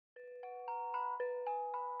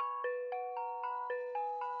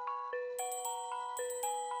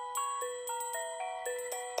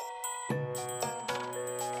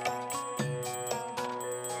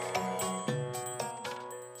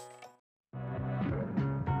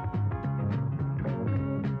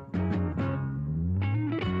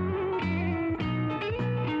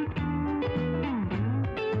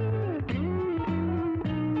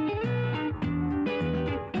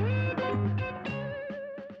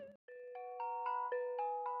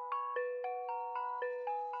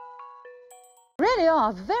Really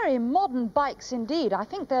are very modern bikes indeed. I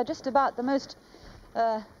think they're just about the most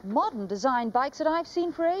modern designed bikes that I've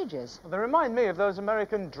seen for ages. Well, they remind me of those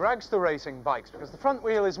American dragster racing bikes because the front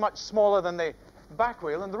wheel is much smaller than the back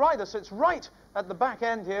wheel and the rider sits right at the back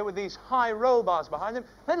end here with these high roll bars behind him.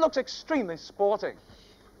 It looks extremely sporting.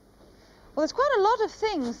 Well, there's quite a lot of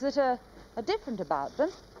things that are different about them,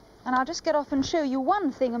 and I'll just get off and show you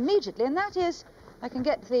one thing immediately, and that is I can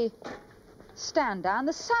get the stand down.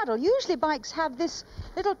 The saddle. Usually bikes have this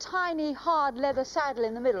little tiny hard leather saddle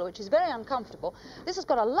in the middle, which is very uncomfortable. This has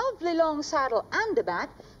got a lovely long saddle and a back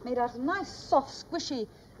made out of nice soft squishy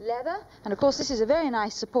leather, and of course this is a very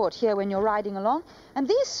nice support here when you're riding along. And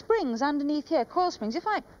these springs underneath here, coil springs, if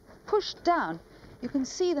I push down you can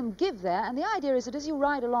see them give there, and the idea is that as you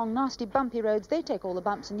ride along nasty bumpy roads they take all the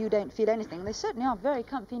bumps and you don't feel anything. They certainly are very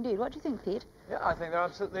comfy indeed. What do you think, Pete? Yeah, I think they're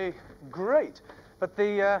absolutely great. But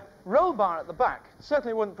the roll bar at the back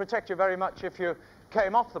certainly wouldn't protect you very much if you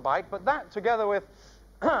came off the bike, but that together with,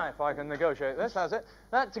 if I can negotiate this, that's it,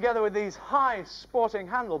 that together with these high sporting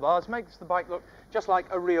handlebars makes the bike look just like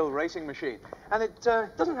a real racing machine. And it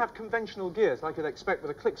doesn't have conventional gears like you'd expect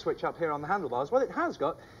with a click switch up here on the handlebars. What it has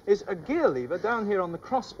got is a gear lever down here on the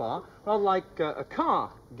crossbar, rather like a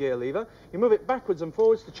car gear lever. You move it backwards and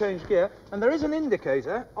forwards to change gear, and there is an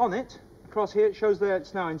indicator on it. Across here it shows that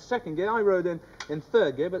it's now in second gear. I rode in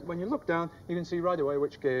third gear, but when you look down you can see right away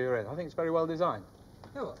which gear you're in. I think it's very well designed.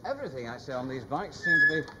 Oh, everything actually on these bikes seems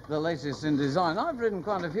to be the latest in design. I've ridden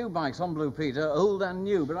quite a few bikes on Blue Peter, old and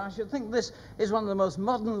new, but I should think this is one of the most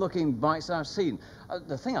modern looking bikes I've seen.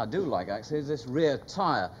 The thing I do like actually is this rear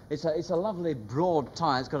tyre. It's a lovely broad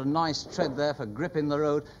tyre. It's got a nice tread there for gripping the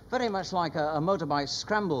road, very much like a motorbike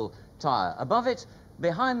scramble tyre. Above it,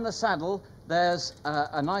 behind the saddle, there's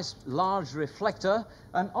a nice large reflector,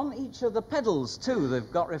 and on each of the pedals too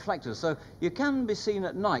they've got reflectors, so you can be seen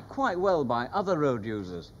at night quite well by other road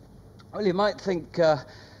users. Well, you might think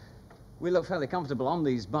we look fairly comfortable on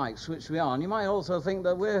these bikes, which we are, and you might also think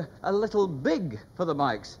that we're a little big for the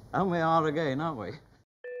bikes, and we are again, aren't we?